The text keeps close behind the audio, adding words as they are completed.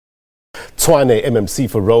Tshwane MMC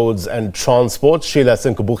for roads and transport. Sheila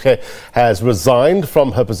Senkubuge has resigned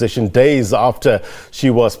from her position days after she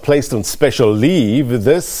was placed on special leave.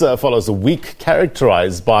 This follows a week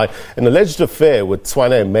characterized by an alleged affair with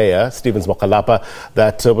Tshwane Mayor Stephen's Mokgalapa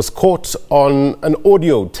that was caught on an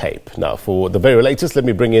audio tape. Now, for the very latest, let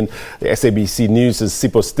me bring in the SABC News'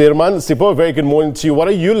 Sipho Stuuman. Sipho, a very good morning to you. What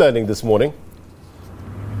are you learning this morning?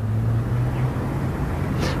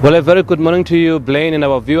 Well, a very good morning to you, Blaine, and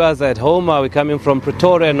our viewers at home. We're coming from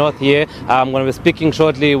Pretoria North here. I'm going to be speaking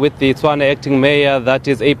shortly with the Tshwane acting mayor, that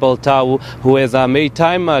is Abel Tau, who has made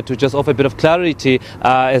time to just offer a bit of clarity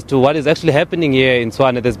as to what is actually happening here in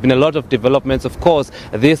Tshwane. There's been a lot of developments, of course.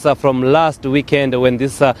 This from last weekend when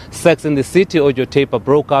this Sex in the City audio tape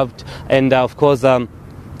broke out, and of course,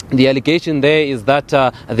 the allegation there is that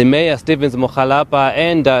the mayor, Stephen's Mokgalapa,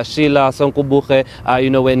 and Sheila Senkubuge,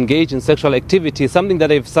 were engaged in sexual activity, something that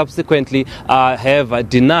they've subsequently have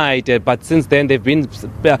denied. But since then, they've been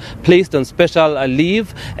placed on special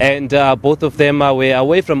leave, and both of them were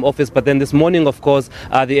away from office. But then this morning, of course,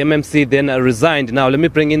 the MMC then resigned. Now, let me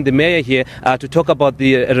bring in the mayor here to talk about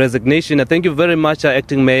the resignation. Thank you very much,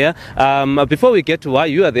 acting mayor. Before we get to why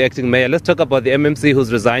you are the acting mayor, let's talk about the MMC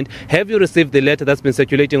who's resigned. Have you received the letter that's been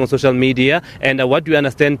circulating on social media, and what do you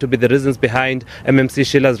understand to be the reasons behind MMC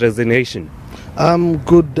Sheila's resignation?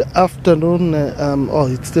 Good afternoon.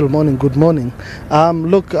 It's still morning. Good morning.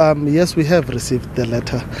 Yes, we have received the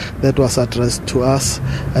letter that was addressed to us,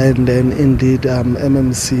 and then indeed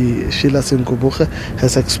MMC Sheila Senkubuge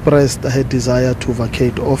has expressed her desire to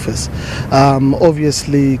vacate office.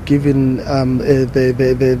 Obviously, given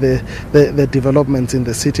the developments in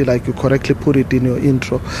the city, like you correctly put it in your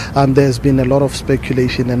intro, there's been a lot of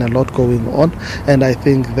speculation and a lot going on, and I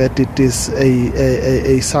think that it is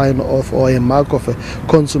a sign of, or a mark of a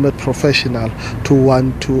consummate professional to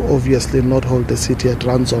want to obviously not hold the city at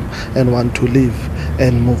ransom and want to leave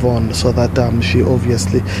and move on, so that she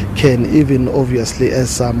obviously can, even obviously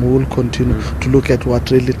as we'll continue to look at what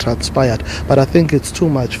really transpired. But I think it's too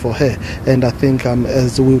much for her, and I think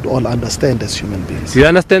as we would all understand as human beings. Do you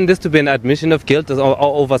understand this to be an admission of guilt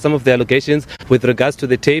over some of the allegations with regards to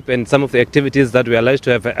the tape and some of the activities that we are alleged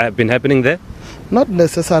to have been happening there? Not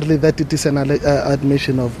necessarily that it is an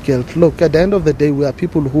admission of guilt. Look, at the end of the day, we are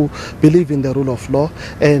people who believe in the rule of law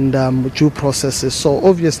and due processes. So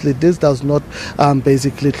obviously this does not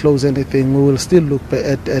basically close anything. We will still look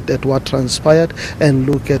at what transpired and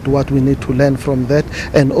look at what we need to learn from that,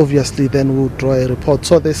 and obviously then we'll draw a report.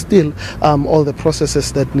 So there's still all the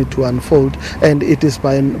processes that need to unfold, and it is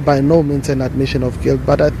by no means an admission of guilt.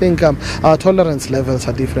 But I think our tolerance levels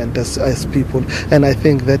are different as people, and I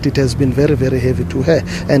think that it has been very, very heavy to her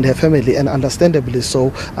and her family, and understandably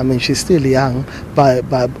so. I mean, she's still young by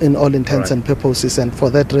in all intents and purposes, and for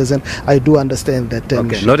that reason I do understand that.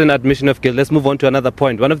 Not an admission of guilt. Let's move on to another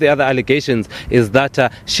point. One of the other allegations is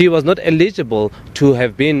that she was not eligible to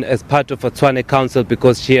have been as part of a Tshwane council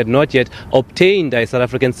because she had not yet obtained a South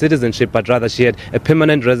African citizenship, but rather she had a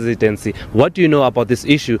permanent residency. What do you know about this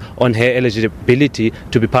issue on her eligibility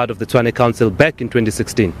to be part of the Tshwane council back in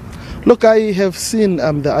 2016? Look, I have seen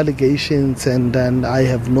the allegations, and then I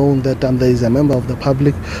have known that there is a member of the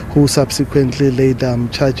public who subsequently laid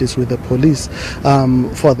charges with the police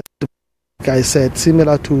for that. Like I said,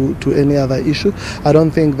 similar to any other issue, I don't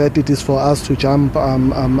think that it is for us to jump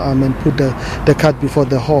and put the cart before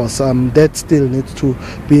the horse. That still needs to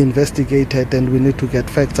be investigated, and we need to get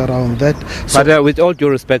facts around that. So, but with all due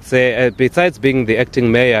respect, besides being the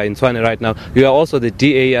acting mayor in Tshwane right now, you are also the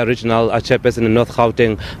DA regional chairperson in North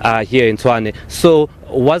Gauteng here in Tshwane. So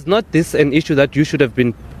was not this an issue that you should have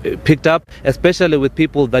been picked up, especially with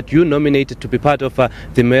people that you nominated to be part of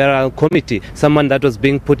the mayoral committee, someone that was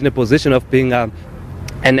being put in a position of being an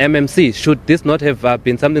MMC? Should this not have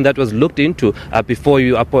been something that was looked into before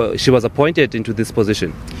she was appointed into this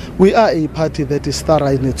position? We are a party that is thorough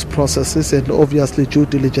in its processes, and obviously due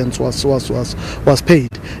diligence was paid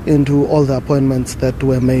into all the appointments that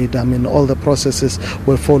were made. I mean, all the processes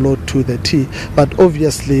were followed to the T. But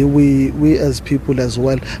obviously we as people as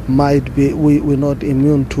well we're not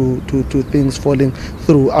immune to things falling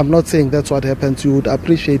through. I'm not saying that's what happens. You would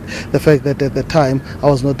appreciate the fact that at the time I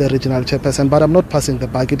was not the regional chairperson, but I'm not passing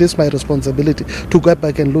the back. It is my responsibility to go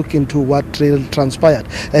back and look into what really transpired,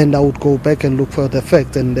 and I would go back and look for the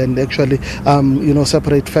facts and then actually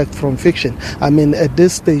separate fact from fiction. I mean, at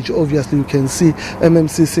this stage, obviously you can see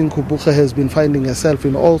MMC Senkubuge has been finding herself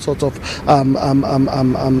in all sorts of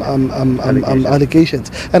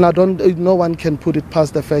allegations, and no one can put it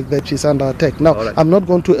past the fact that she's under attack. Now, I'm not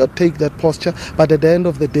going to take that posture, but at the end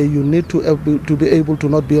of the day, you need to be able to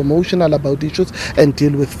not be emotional about issues and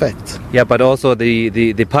deal with facts. Yeah, but also the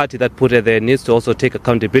the party that put her there needs to also take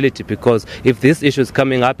accountability, because if this issue is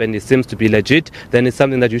coming up and it seems to be legit, then it's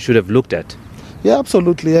something that you should have looked at. Yeah,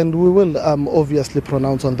 absolutely, and we will obviously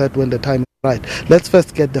pronounce on that when the time is right. Let's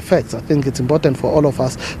first get the facts. I think it's important for all of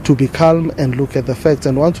us to be calm and look at the facts,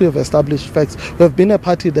 and once we have established facts, we have been a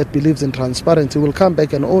party that believes in transparency. We'll come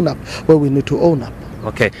back and own up where we need to own up.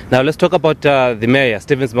 Okay, now let's talk about the mayor,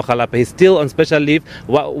 Stephen Mokgalapa. He's still on special leave.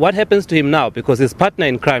 What happens to him now? Because his partner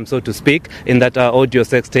in crime, so to speak, in that audio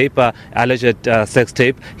sex tape, alleged sex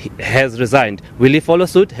tape, has resigned. Will he follow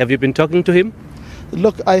suit? Have you been talking to him?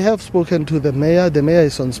 Look, I have spoken to the mayor. The mayor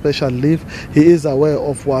is on special leave. He is aware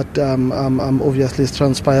of what obviously is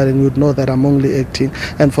transpiring. You would know that I'm only acting,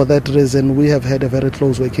 and for that reason, we have had a very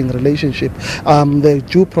close working relationship. The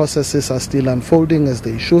due processes are still unfolding as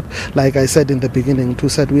they should. Like I said in the beginning,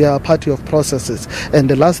 we are a party of processes, and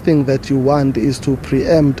the last thing that you want is to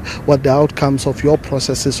preempt what the outcomes of your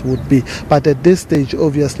processes would be. But at this stage,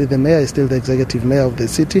 obviously, the mayor is still the executive mayor of the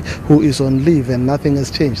city, who is on leave, and nothing has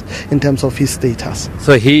changed in terms of his status.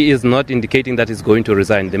 So he is not indicating that he's going to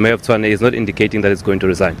resign. The mayor of Tshwane is not indicating that he's going to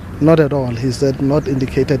resign. Not at all. He's not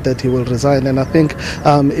indicated that he will resign, and I think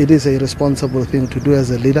it is a responsible thing to do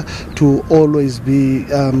as a leader, to always be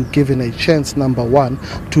given a chance, number one,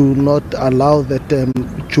 to not allow that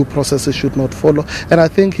due processes should not follow. And I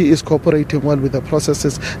think he is cooperating well with the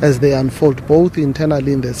processes as they unfold, both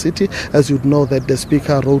internally in the city, as you'd know that the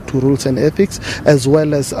Speaker wrote to Rules and Ethics, as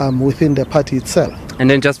well as within the party itself. And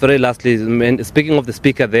then just very lastly, speaking of the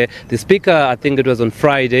Speaker there, the Speaker, I think it was on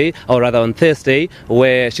Friday, or rather on Thursday,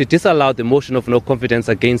 where she disallowed the motion of no confidence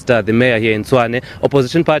against the mayor here in Tshwane.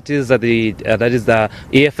 Opposition parties, that is the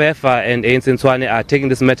EFF and ANC in Tshwane, are taking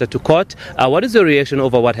this matter to court. What is your reaction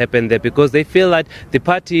over what happened there? Because they feel like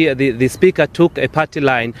the Speaker took a party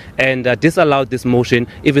line and disallowed this motion,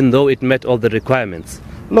 even though it met all the requirements.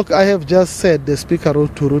 Look, I have just said the Speaker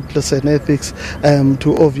wrote to Rules and Ethics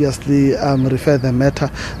to obviously refer the matter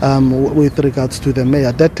with regards to the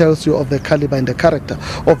mayor. That tells you of the caliber and the character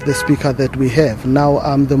of the Speaker that we have.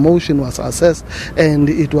 Now, the motion was assessed and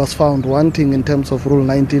it was found wanting in terms of Rule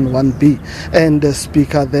 19(1)(b), and the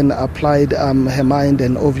Speaker then applied her mind,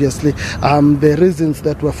 and obviously the reasons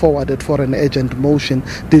that were forwarded for an urgent motion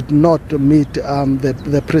did not meet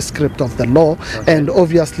the prescript of the law. Okay. And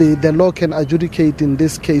obviously the law can adjudicate in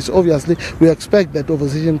this case. Obviously, we expect that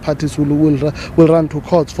opposition parties will run to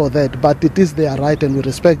courts for that, but it is their right and we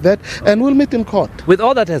respect that, and we'll meet in court. With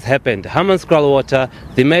all that has happened, Hammanskraal water,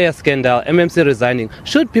 the mayor scandal, MMC resigning,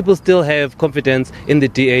 should people still have confidence in the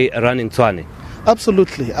DA running Tshwane?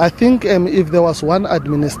 Absolutely. I think if there was one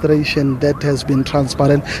administration that has been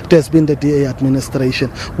transparent, it has been the DA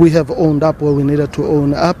administration. We have owned up where we needed to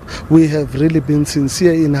own up. We have really been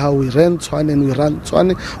sincere in how we ran Tshwane and we ran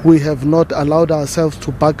Tshwane. We have not allowed ourselves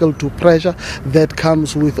to buckle to pressure that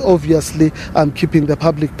comes with obviously keeping the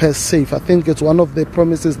public purse safe. I think it's one of the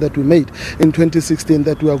promises that we made in 2016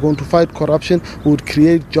 that we are going to fight corruption, we would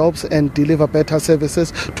create jobs and deliver better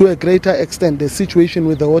services. To a greater extent, the situation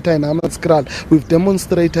with the water in Hammanskraal, we've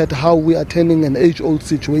demonstrated how we are turning an age-old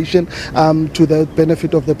situation to the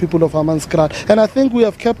benefit of the people of Hammanskraal. And I think we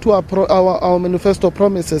have kept to our manifesto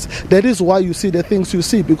promises. That is why you see the things you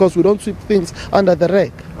see, because we don't sweep things under the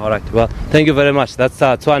rug. All right. Well, thank you very much. That's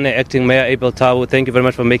Tshwane Acting Mayor Abel Tau. Thank you very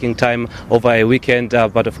much for making time over a weekend.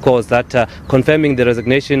 But of course, that confirming the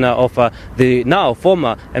resignation of the now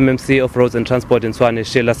former MMC of Roads and Transport in Tshwane,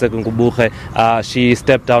 Sheila Senkubuge. She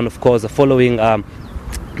stepped down, of course, following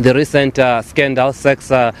the recent scandal, sex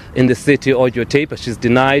in the city audio tape. She's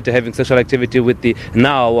denied having sexual activity with the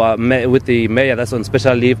with the mayor that's on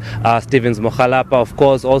special leave, Stephen Mokgalapa. Of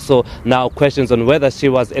course, also now questions on whether she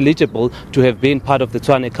was eligible to have been part of the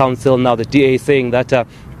Tshwane Council. Now the DA saying that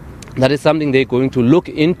that is something they're going to look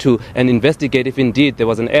into and investigate if indeed there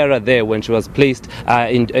was an error there when she was placed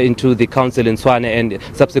into the council in Tshwane, and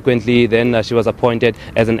subsequently then she was appointed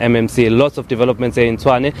as an MMC. Lots of developments there in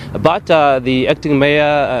Tshwane, but the acting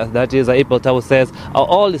mayor, that is Abel Tau, says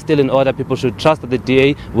all is still in order. People should trust that the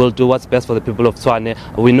DA will do what's best for the people of Tshwane.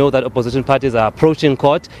 We know that opposition parties are approaching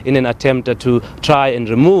court in an attempt to try and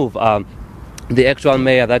remove the actual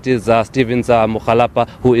mayor, that is Stephen Mokgalapa,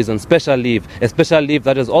 who is on special leave. A special leave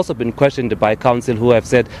that has also been questioned by council, who have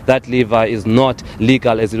said that leave is not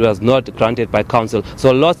legal as it was not granted by council.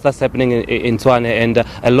 So lots that's happening in Tshwane, and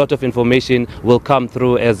a lot of information will come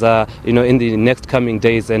through as in the next coming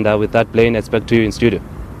days. And with that, Blaine, I expect to you in studio.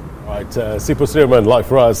 All right, Sipho Stuuman, live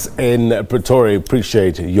for us in Pretoria.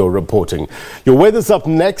 Appreciate your reporting. Your weather's up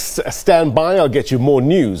next. Stand by. I'll get you more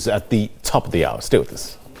news at the top of the hour. Stay with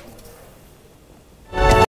us.